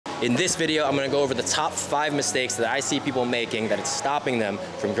In this video, I'm gonna go over the top 5 mistakes that I see people making that it's stopping them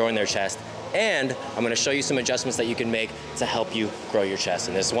from growing their chest. And I'm gonna show you some adjustments that you can make to help you grow your chest.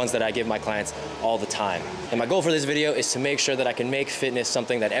 And there's ones that I give my clients all the time. And my goal for this video is to make sure that I can make fitness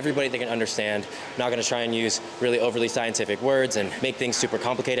something that everybody can understand. I'm not gonna try and use really overly scientific words and make things super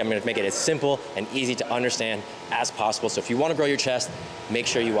complicated. I'm gonna make it as simple and easy to understand as possible. So if you wanna grow your chest, make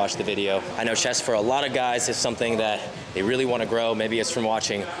sure you watch the video. I know chest for a lot of guys is something that they really wanna grow. Maybe it's from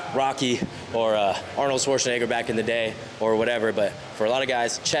watching Rocky or Arnold Schwarzenegger back in the day or whatever, but for a lot of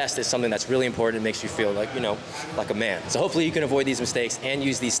guys, chest is something that's really important. It makes you feel like, like a man. So hopefully you can avoid these mistakes and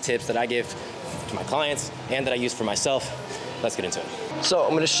use these tips that I give to my clients and that I use for myself. Let's get into it. So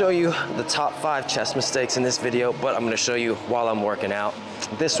I'm gonna show you the top 5 chest mistakes in this video, but I'm gonna show you while I'm working out.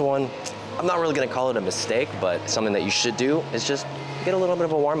 This one, I'm not really gonna call it a mistake, but something that you should do is just get a little bit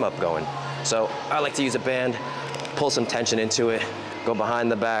of a warm up going. So I like to use a band, pull some tension into it, go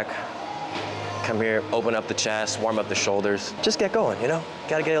behind the back, come here, open up the chest, warm up the shoulders. Just get going,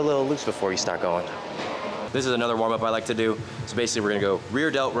 Gotta get a little loose before you start going. This is another warm up I like to do. So basically we're gonna go rear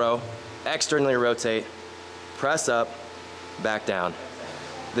delt row, externally rotate, press up, back down.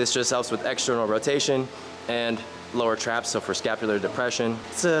 This just helps with external rotation and lower traps, so for scapular depression.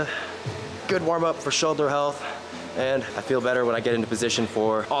 It's a good warm up for shoulder health, and I feel better when I get into position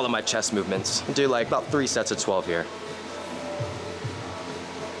for all of my chest movements. I do like about 3 sets of 12 here.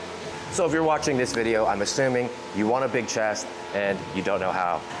 So if you're watching this video, I'm assuming you want a big chest and you don't know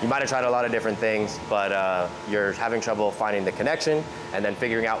how. You might have tried a lot of different things, but you're having trouble finding the connection and then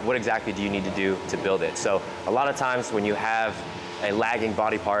figuring out what exactly do you need to do to build it. So a lot of times when you have a lagging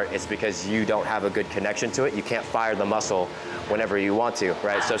body part, it's because you don't have a good connection to it. You can't fire the muscle whenever you want to,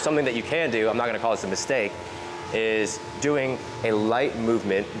 right? So something that you can do, I'm not gonna call this a mistake, is doing a light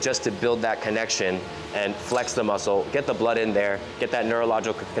movement just to build that connection and flex the muscle, get the blood in there, get that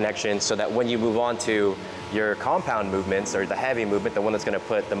neurological connection so that when you move on to your compound movements or the heavy movement, the one that's gonna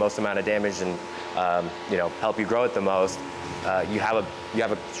put the most amount of damage and help you grow it the most, you have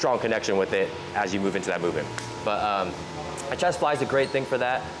a strong connection with it as you move into that movement. But a chest fly is a great thing for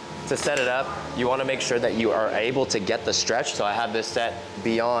that. To set it up, you wanna make sure that you are able to get the stretch. So I have this set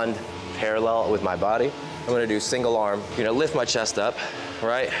beyond parallel with my body. I'm gonna do single arm. I'm gonna lift my chest up,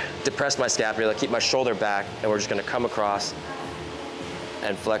 right? Depress my scapula, keep my shoulder back, and we're just gonna come across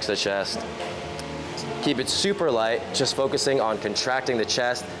and flex the chest. Keep it super light, just focusing on contracting the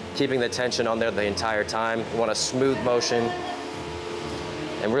chest, keeping the tension on there the entire time. You want a smooth motion.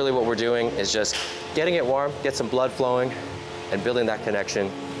 And really what we're doing is just getting it warm, get some blood flowing, and building that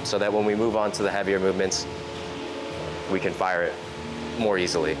connection so that when we move on to the heavier movements, we can fire it more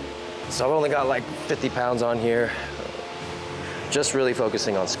easily. So I've only got like 50 pounds on here. Just really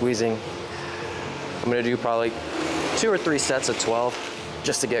focusing on squeezing. I'm gonna do probably 2 or 3 sets of 12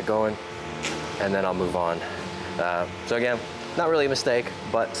 just to get going, and then I'll move on. So again, not really a mistake,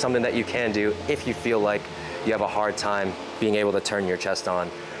 but something that you can do if you feel like you have a hard time being able to turn your chest on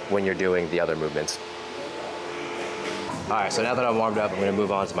when you're doing the other movements. All right, so now that I'm warmed up, I'm gonna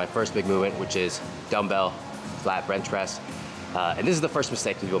move on to my first big movement, which is dumbbell flat bench press. And this is the first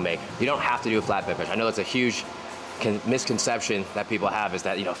mistake that people make. You don't have to do a flat bench press. I know that's a huge misconception that people have, is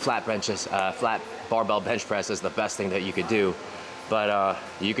that flat barbell bench press is the best thing that you could do. But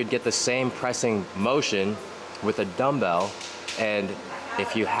you could get the same pressing motion with a dumbbell, and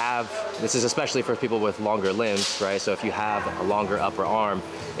if you have, this is especially for people with longer limbs, right? So if you have a longer upper arm,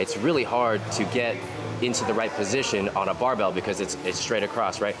 it's really hard to get into the right position on a barbell because it's straight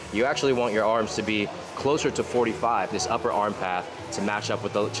across, right? You actually want your arms to be closer to 45, this upper arm path, to match up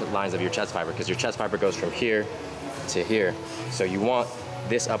with the lines of your chest fiber, because your chest fiber goes from here to here. So you want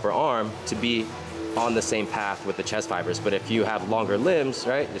this upper arm to be on the same path with the chest fibers. But if you have longer limbs,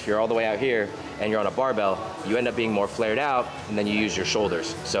 right? If you're all the way out here and you're on a barbell, you end up being more flared out, and then you use your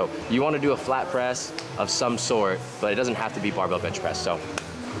shoulders. So you want to do a flat press of some sort, but it doesn't have to be barbell bench press. So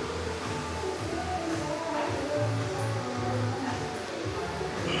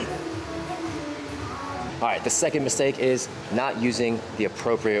all right, the second mistake is not using the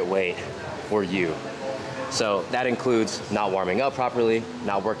appropriate weight for you. So that includes not warming up properly,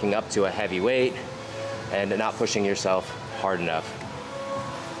 not working up to a heavy weight, and not pushing yourself hard enough.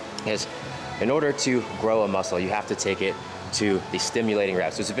 Because in order to grow a muscle, you have to take it to the stimulating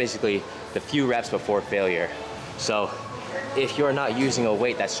reps. So it's basically the few reps before failure. So if you're not using a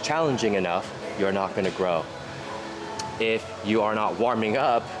weight that's challenging enough, you're not gonna grow. If you are not warming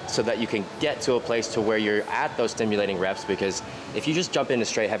up so that you can get to a place to where you're at those stimulating reps, because if you just jump into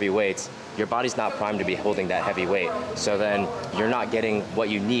straight heavy weights, your body's not primed to be holding that heavy weight. So then you're not getting what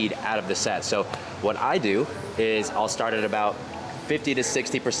you need out of the set. So what I do is I'll start at about 50 to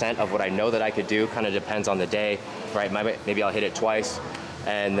 60% of what I know that I could do. Kind of depends on the day, right? Maybe I'll hit it twice,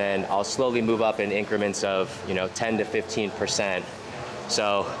 and then I'll slowly move up in increments of, you know, 10 to 15%.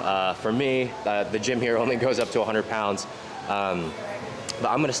 So for me, the gym here only goes up to 100 pounds.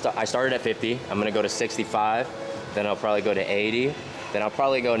 But I started at 50, I'm gonna go to 65, then I'll probably go to 80, then I'll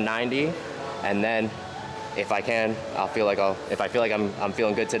probably go 90, and then if I can, if I feel like I'm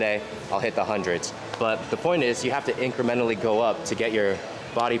feeling good today, I'll hit the hundreds. But the point is, you have to incrementally go up to get your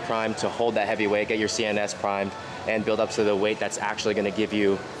body primed to hold that heavy weight, get your CNS primed, and build up to the weight that's actually gonna give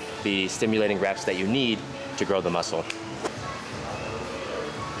you the stimulating reps that you need to grow the muscle.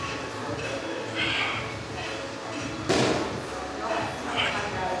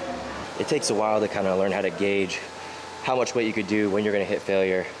 It takes a while to kind of learn how to gauge how much weight you could do when you're gonna hit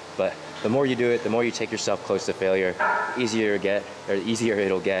failure. But the more you do it, the more you take yourself close to failure, easier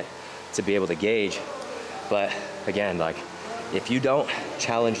it'll get to be able to gauge. But again, like, if you don't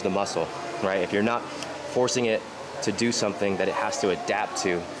challenge the muscle, right? If you're not forcing it to do something that it has to adapt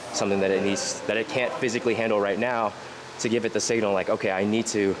to, something that it can't physically handle right now, to give it the signal like, okay, I need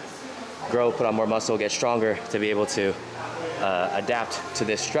to grow, put on more muscle, get stronger to be able to adapt to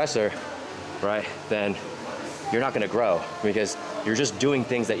this stressor, right? Then you're not gonna grow, because you're just doing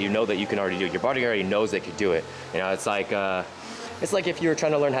things that you know that you can already do. Your body already knows it could do it. You know, it's like if you were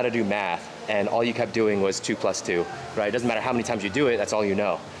trying to learn how to do math and all you kept doing was 2 + 2, right? It doesn't matter how many times you do it, that's all you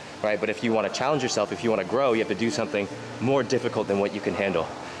know, right? But if you wanna challenge yourself, if you wanna grow, you have to do something more difficult than what you can handle.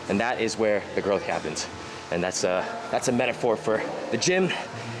 And that is where the growth happens. And that's a metaphor for the gym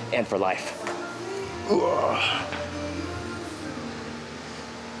and for life.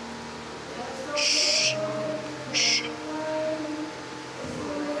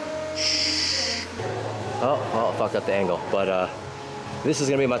 Oh, well, I fucked up the angle, but this is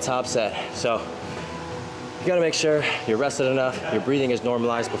gonna be my top set. So you gotta make sure you're rested enough, your breathing is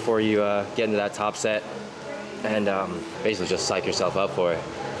normalized before you get into that top set, and basically just psych yourself up for it.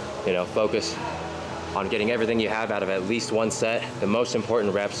 You know, focus on getting everything you have out of at least one set. The most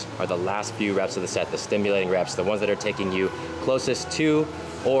important reps are the last few reps of the set, the stimulating reps, the ones that are taking you closest to,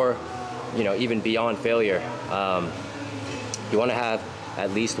 or, you know, even beyond failure. You wanna have at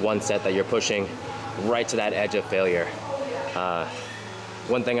least one set that you're pushing right to that edge of failure.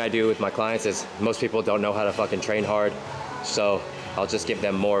 One thing I do with my clients is most people don't know how to fucking train hard, so I'll just give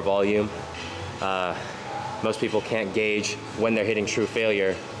them more volume. Most people can't gauge when they're hitting true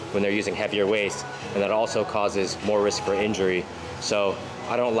failure when they're using heavier weights, and that also causes more risk for injury. So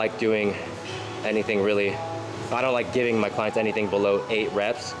I don't like doing anything really, I don't like giving my clients anything below 8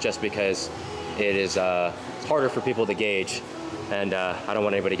 reps, just because it is it's harder for people to gauge, and I don't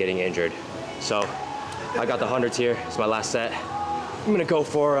want anybody getting injured. So I got the hundreds here. It's my last set. I'm gonna go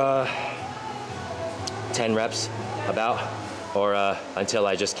for 10 reps about, or until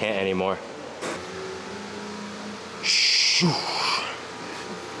I just can't anymore.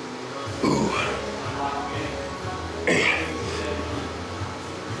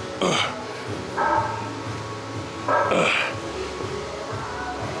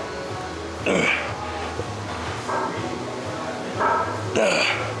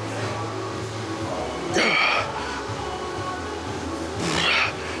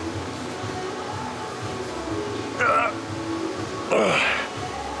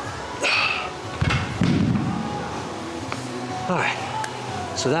 All right,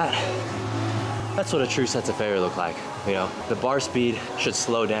 so that's what a true sets of failure look like. You know, the bar speed should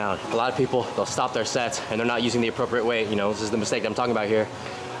slow down. A lot of people, they'll stop their sets and they're not using the appropriate weight. You know, this is the mistake I'm talking about here.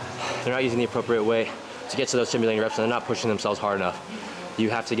 They're not using the appropriate weight to get to those stimulating reps, and they're not pushing themselves hard enough. You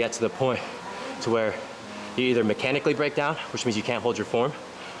have to get to the point to where you either mechanically break down, which means you can't hold your form,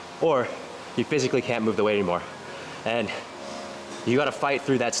 or you physically can't move the weight anymore. And you gotta fight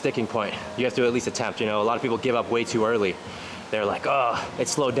through that sticking point. You have to at least attempt. You know, a lot of people give up way too early. They're like, oh, it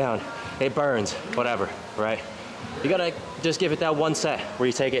slowed down, it burns, whatever, right? You gotta just give it that one set where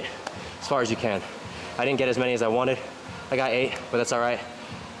you take it as far as you can. I didn't get as many as I wanted. I got 8, but that's all right.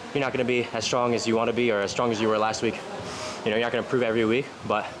 You're not gonna be as strong as you wanna be, or as strong as you were last week. You know, you're not gonna improve every week,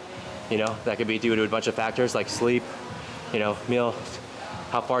 but you know, that could be due to a bunch of factors like sleep, you know, meal,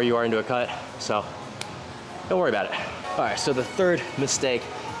 how far you are into a cut. So don't worry about it. All right, so the third mistake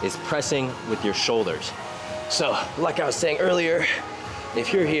is pressing with your shoulders. So like I was saying earlier,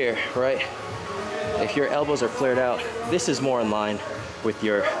 if you're here, right, if your elbows are flared out, this is more in line with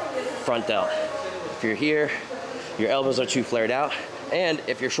your front delt. If you're here, your elbows are too flared out, and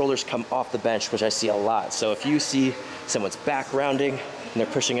if your shoulders come off the bench, which I see a lot. So if you see someone's back rounding and they're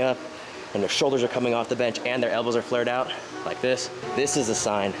pushing up and their shoulders are coming off the bench and their elbows are flared out like this is a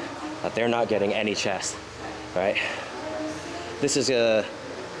sign that they're not getting any chest, right? This is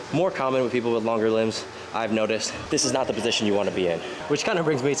more common with people with longer limbs. I've noticed this is not the position you want to be in. Which kind of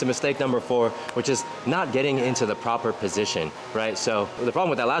brings me to mistake number 4, which is not getting into the proper position, right? So the problem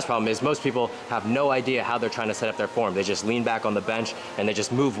with that last problem is most people have no idea how they're trying to set up their form. They just lean back on the bench and they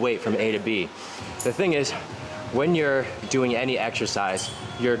just move weight from A to B. The thing is, when you're doing any exercise,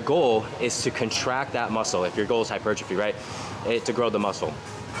 your goal is to contract that muscle. If your goal is hypertrophy, right? To grow the muscle.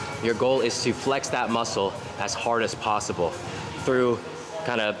 Your goal is to flex that muscle as hard as possible through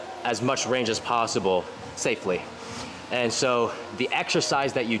kind of as much range as possible safely. And so the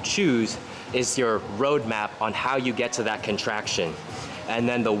exercise that you choose is your roadmap on how you get to that contraction. And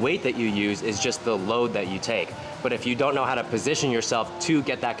then the weight that you use is just the load that you take. But if you don't know how to position yourself to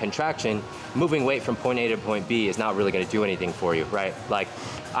get that contraction, moving weight from point A to point B is not really gonna do anything for you, right? Like,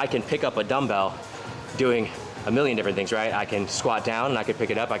 I can pick up a dumbbell doing a million different things, right? I can squat down and I could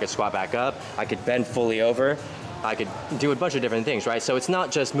pick it up, I could squat back up, I could bend fully over, I could do a bunch of different things, right? So it's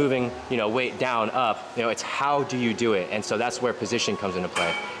not just moving, weight down, up, it's how do you do it? And so that's where position comes into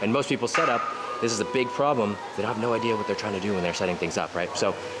play. And most people set up, this is a big problem, they have no idea what they're trying to do when they're setting things up, right?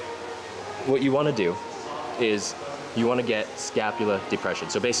 So what you wanna do is you wanna get scapula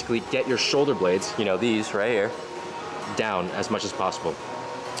depression. So basically get your shoulder blades, these right here, down as much as possible.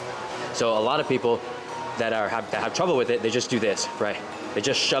 So a lot of people that have trouble with it, they just do this, right? They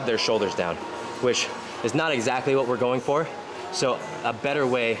just shove their shoulders down, which is not exactly what we're going for. So a better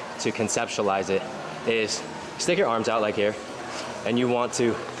way to conceptualize it is stick your arms out like here, and you want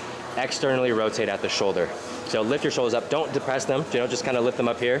to externally rotate at the shoulder. So lift your shoulders up, don't depress them, just kind of lift them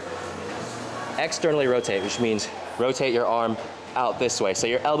up here. Externally rotate, which means rotate your arm out this way. So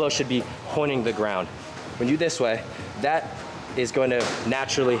your elbow should be pointing the ground. When you do this way, that is going to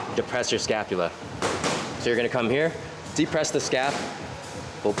naturally depress your scapula. So you're gonna come here, depress the scap,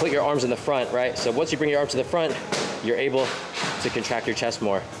 we'll put your arms in the front, right? So once you bring your arms to the front, you're able to contract your chest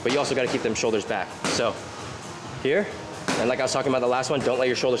more, but you also gotta keep them shoulders back. So here, and like I was talking about the last one, don't let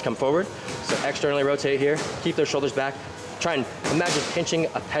your shoulders come forward. So externally rotate here, keep those shoulders back. Try and imagine pinching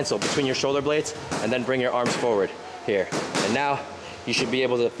a pencil between your shoulder blades and then bring your arms forward here. And now you should be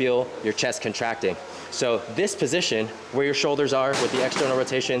able to feel your chest contracting. So this position, where your shoulders are with the external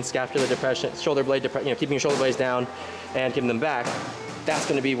rotation, scapular depression, shoulder blade depression, keeping your shoulder blades down and keeping them back, that's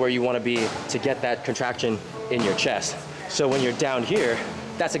gonna be where you wanna be to get that contraction in your chest. So when you're down here,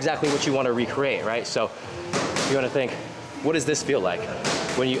 that's exactly what you wanna recreate, right? So you wanna think, what does this feel like?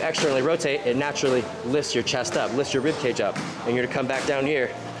 When you externally rotate, it naturally lifts your chest up, lifts your rib cage up, and you're gonna come back down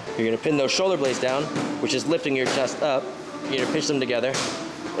here. You're gonna pin those shoulder blades down, which is lifting your chest up. You're gonna pinch them together,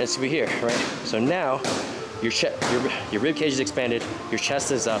 and it's gonna be here, right? So now, your rib cage is expanded, your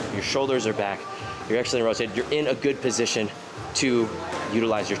chest is up, your shoulders are back, you're externally rotated, you're in a good position to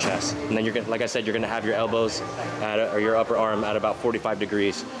utilize your chest. And then you're gonna, like I said, you're gonna have your elbows or your upper arm at about 45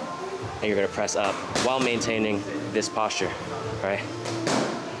 degrees, and you're gonna press up while maintaining this posture, right?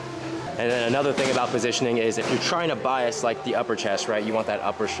 And then another thing about positioning is if you're trying to bias like the upper chest, right, you want that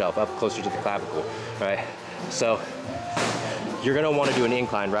upper shelf up closer to the clavicle, right? So you're gonna wanna do an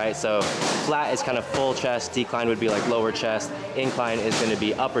incline, right? So flat is kind of full chest, decline would be like lower chest, incline is gonna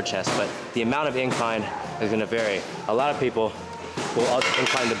be upper chest, but the amount of incline is gonna vary. A lot of people will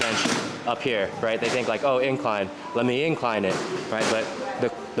incline the bench up here, right? They think like, oh, incline, let me incline it, right? But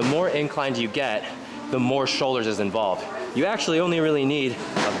the more inclined you get, the more shoulders is involved. You actually only really need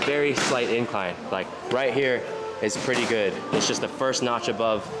a very slight incline. Like right here is pretty good. It's just the first notch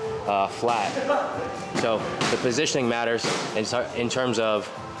above flat. So the positioning matters in terms of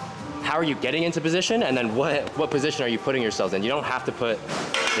how are you getting into position, and then what position are you putting yourselves in. You don't have to put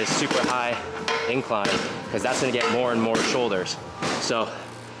this super high incline, because that's gonna get more and more shoulders. So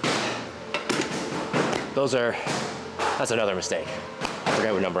that's another mistake. I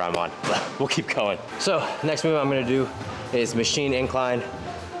forget what number I'm on, but we'll keep going. So next move I'm gonna do is machine incline.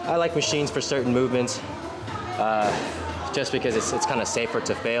 I like machines for certain movements, just because it's kind of safer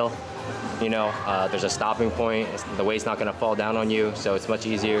to fail. There's a stopping point, the weight's not gonna fall down on you, so it's much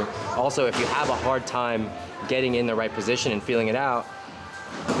easier. Also, if you have a hard time getting in the right position and feeling it out,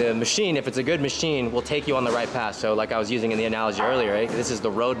 the machine, if it's a good machine, will take you on the right path. So like I was using in the analogy earlier, right? This is the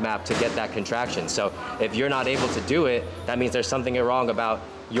roadmap to get that contraction. So if you're not able to do it, that means there's something wrong about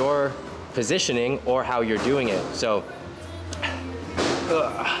your positioning or how you're doing it. So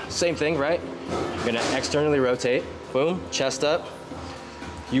same thing, right? You're gonna externally rotate, boom, chest up.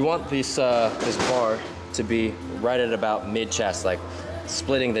 You want this bar to be right at about mid-chest, like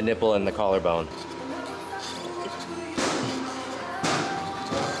splitting the nipple and the collarbone.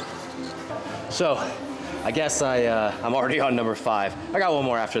 So, I guess I'm already on number 5. I got one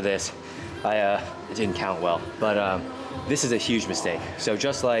more after this. It didn't count well, but this is a huge mistake. So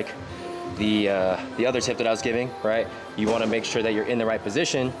just like the other tip that I was giving, right? You wanna make sure that you're in the right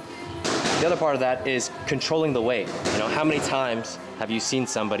position. The other part of that is controlling the weight. You know, how many times have you seen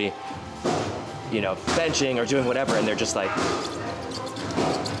somebody, you know, benching or doing whatever, and they're just like,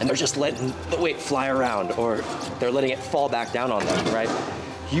 and they're just letting the weight fly around, or they're letting it fall back down on them, right?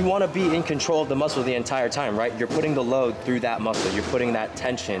 You wanna be in control of the muscle the entire time, right? You're putting the load through that muscle. You're putting that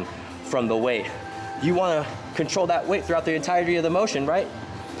tension from the weight. You wanna control that weight throughout the entirety of the motion, right?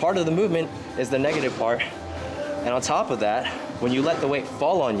 Part of the movement is the negative part. And on top of that, when you let the weight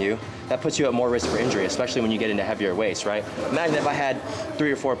fall on you, that puts you at more risk for injury, especially when you get into heavier weights, right? Imagine if I had 3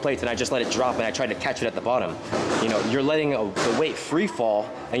 or 4 plates and I just let it drop and I tried to catch it at the bottom. You know, you're letting the weight free fall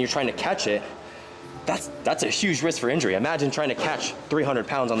and you're trying to catch it. That's a huge risk for injury. Imagine trying to catch 300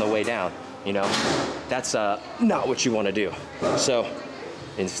 pounds on the way down, you know? That's not what you wanna do. So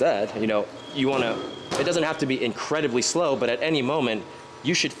instead, you know, it doesn't have to be incredibly slow, but at any moment,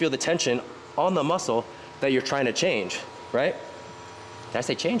 you should feel the tension on the muscle that you're trying to change, right? Did I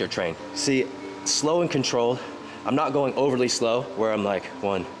say change or train? See, slow and controlled. I'm not going overly slow where I'm like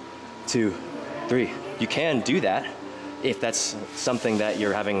 1, 2, 3. You can do that if that's something that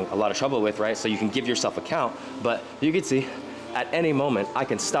you're having a lot of trouble with, right? So you can give yourself a count, but you can see at any moment I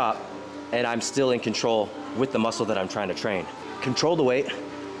can stop and I'm still in control with the muscle that I'm trying to train. Control the weight,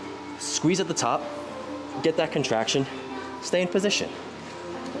 squeeze at the top, get that contraction, stay in position.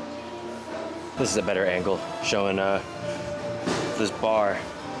 This is a better angle showing this bar.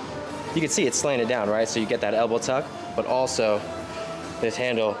 You can see it's slanted down, right? So you get that elbow tuck, but also this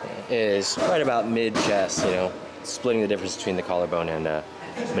handle is right about mid-chest, you know, splitting the difference between the collarbone and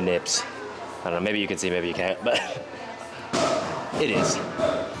my nips. I don't know, maybe you can see, maybe you can't, but it is.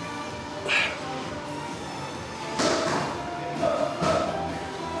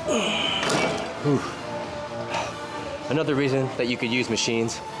 Another reason that you could use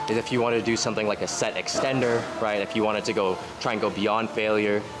machines is if you want to do something like a set extender, right? If you wanted to try and go beyond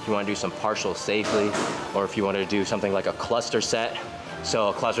failure, if you want to do some partial safely, or if you wanted to do something like a cluster set. So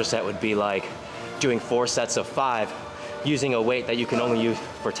a cluster set would be like doing 4 sets of 5 using a weight that you can only use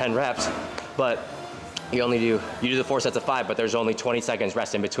for 10 reps, but you do the 4 sets of 5, but there's only 20 seconds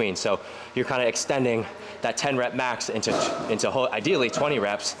rest in between. So you're kind of extending that 10 rep max into ideally 20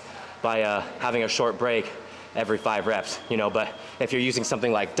 reps by having a short break every 5 reps, you know. But if you're using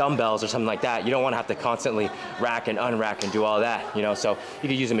something like dumbbells or something like that, you don't want to have to constantly rack and unrack and do all that, you know. So you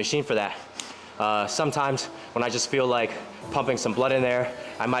could use a machine for that. Sometimes when I just feel like pumping some blood in there,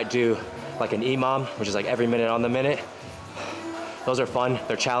 I might do like an EMOM, which is like every minute on the minute. Those are fun,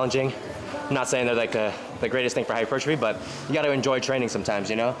 they're challenging. I'm not saying they're like the greatest thing for hypertrophy, but you got to enjoy training sometimes,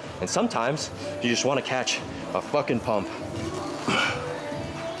 you know. And sometimes you just want to catch a fucking pump.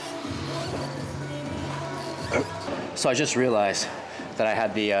 So I just realized that I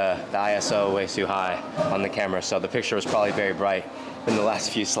had the ISO way too high on the camera, so the picture was probably very bright in the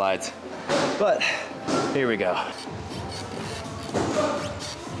last few slides. But here we go.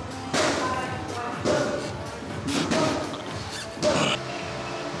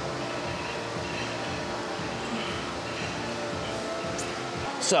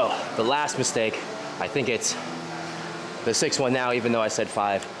 So the last mistake, I think it's the 6th one now, even though I said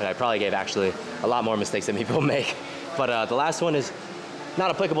 5, and I probably gave actually a lot more mistakes than people make. But the last one is not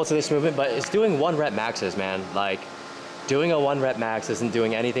applicable to this movement, but it's doing 1 rep maxes, man. Like, doing a 1 rep max isn't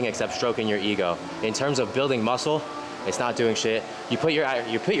doing anything except stroking your ego. In terms of building muscle, it's not doing shit. You put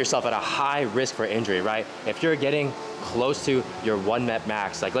yourself at a high risk for injury, right? If you're getting close to your 1 rep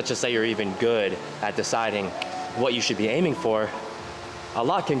max, like let's just say you're even good at deciding what you should be aiming for, a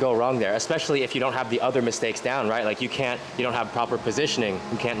lot can go wrong there, especially if you don't have the other mistakes down, right? Like you don't have proper positioning,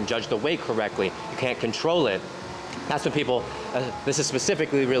 you can't judge the weight correctly, you can't control it. That's when people, this is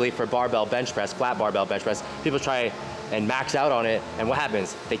specifically really for barbell bench press, flat barbell bench press, people try and max out on it, and what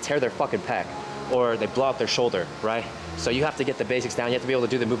happens? They tear their fucking pec, or they blow out their shoulder, right? So you have to get the basics down, you have to be able to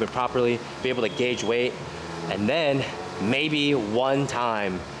do the movement properly, be able to gauge weight, and then maybe one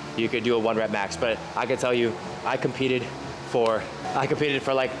time you could do a 1 rep max. But I can tell you, I competed for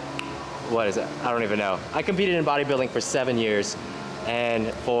like, what is it? I don't even know. I competed in bodybuilding for 7 years,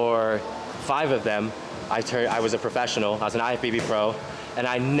 and for 5 of them, I was a professional. I was an IFBB pro, and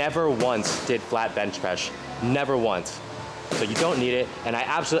I never once did flat bench press. Never once. So you don't need it. And I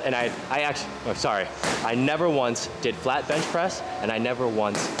never once did flat bench press, and I never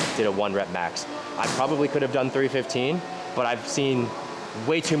once did a 1 rep max. I probably could have done 315, but I've seen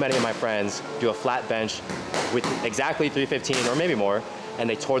way too many of my friends do a flat bench with exactly 315 or maybe more, and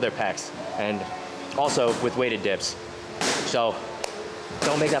they tore their pecs, and also with weighted dips. So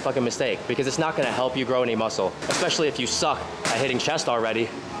don't make that fucking mistake because it's not gonna help you grow any muscle, especially if you suck at hitting chest already.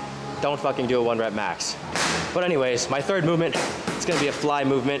 Don't fucking do a 1 rep max. But anyways, my third movement, it's gonna be a fly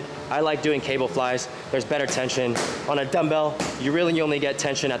movement. I like doing cable flies. There's better tension. On a dumbbell, you really only get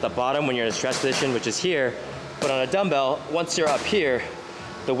tension at the bottom when you're in a stretch position, which is here. But on a dumbbell, once you're up here,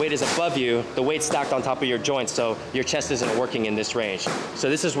 the weight is above you, the weight's stacked on top of your joints, so your chest isn't working in this range. So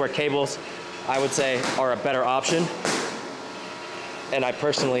this is where cables, I would say, are a better option. And I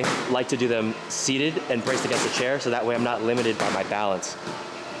personally like to do them seated and braced against a chair, so that way I'm not limited by my balance.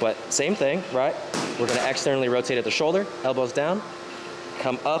 But same thing, right? We're gonna externally rotate at the shoulder, elbows down,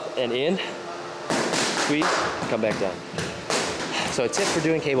 come up and in, squeeze, come back down. So a tip for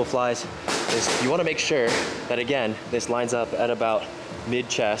doing cable flies is you wanna make sure that, again, this lines up at about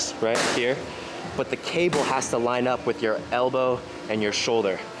mid-chest, right here, but the cable has to line up with your elbow and your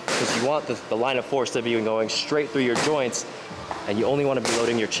shoulder because you want the line of force to be going straight through your joints, and you only wanna be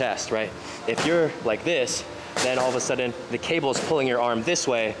loading your chest, right? If you're like this, then all of a sudden the cable is pulling your arm this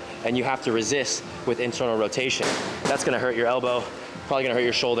way and you have to resist with internal rotation. That's gonna hurt your elbow, probably gonna hurt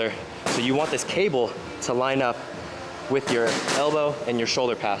your shoulder. So you want this cable to line up with your elbow and your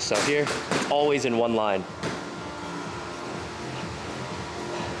shoulder pass. So here, it's always in one line.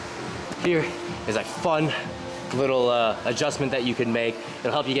 Here is a fun little adjustment that you can make.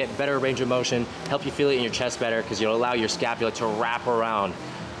 It'll help you get better range of motion, help you feel it in your chest better because you'll allow your scapula to wrap around.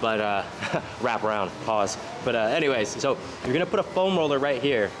 But wrap around, pause. But anyways, so you're gonna put a foam roller right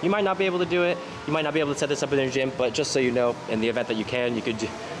here. You might not be able to do it. You might not be able to set this up in your gym, but just so you know, in the event that you can, you could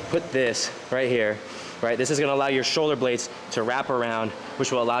put this right here, right? This is gonna allow your shoulder blades to wrap around,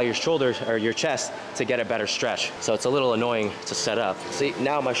 which will allow your shoulders or your chest to get a better stretch. So it's a little annoying to set up. See,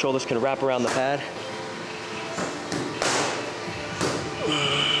 now my shoulders can wrap around the pad.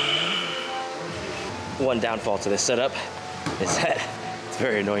 One downfall to this setup is that it's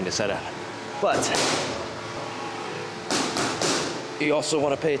very annoying to set up. But you also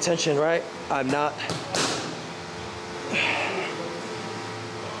want to pay attention, right?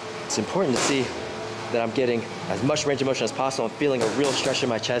 It's important to see that I'm getting as much range of motion as possible. I'm feeling a real stretch in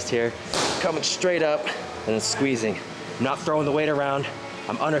my chest here, coming straight up and then squeezing. I'm not throwing the weight around.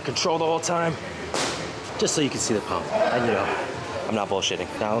 I'm under control the whole time, just so you can see the pump. And you know, I'm not bullshitting.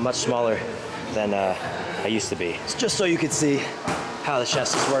 Now I'm much smaller than I used to be. It's just so you can see how the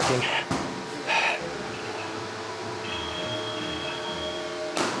chest is working.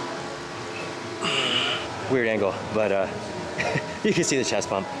 Weird angle, but you can see the chest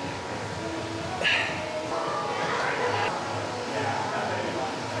pump.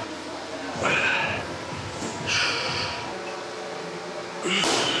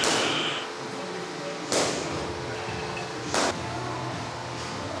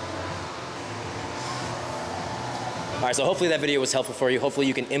 All right, so hopefully that video was helpful for you. Hopefully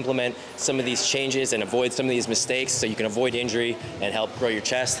you can implement some of these changes and avoid some of these mistakes so you can avoid injury and help grow your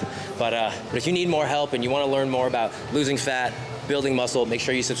chest. But if you need more help and you want to learn more about losing fat, building muscle, make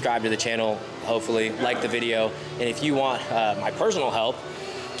sure you subscribe to the channel, hopefully like the video. And if you want my personal help,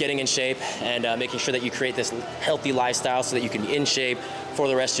 getting in shape and making sure that you create this healthy lifestyle so that you can be in shape for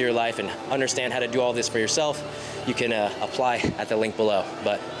the rest of your life and understand how to do all this for yourself, you can apply at the link below.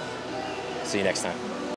 But see you next time.